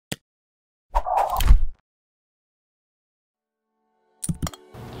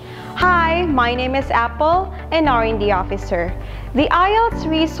Hi, my name is Apple, an R&D officer. The IELTS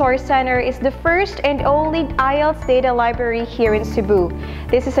Resource Center is the first and only IELTS data library here in Cebu.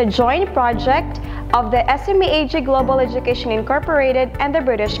 This is a joint project of the SMEAG Global Education Incorporated and the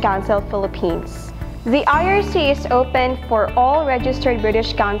British Council Philippines. The IRC is open for all registered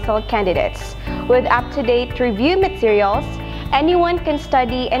British Council candidates. With up-to-date review materials, anyone can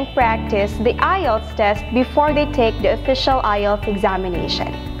study and practice the IELTS test before they take the official IELTS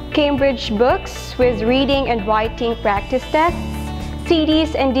examination. Cambridge books with reading and writing practice tests,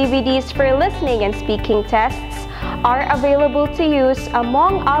 CDs and DVDs for listening and speaking tests are available to use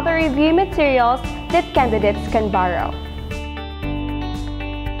among other review materials that candidates can borrow.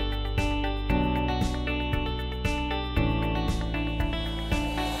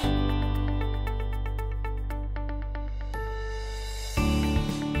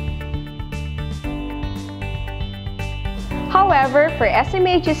 However, for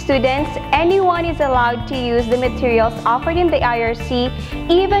SMEAG students, anyone is allowed to use the materials offered in the IRC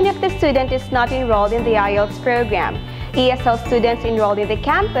even if the student is not enrolled in the IELTS program. ESL students enrolled in the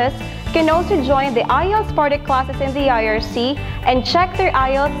campus can also join the IELTS product classes in the IRC and check their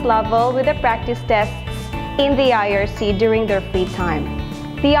IELTS level with the practice tests in the IRC during their free time.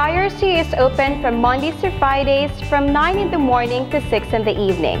 The IRC is open from Mondays to Fridays from 9 in the morning to 6 in the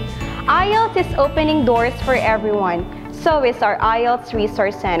evening. IELTS is opening doors for everyone. So is our IELTS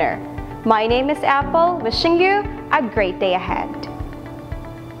Resource Center. My name is Apple, wishing you a great day ahead.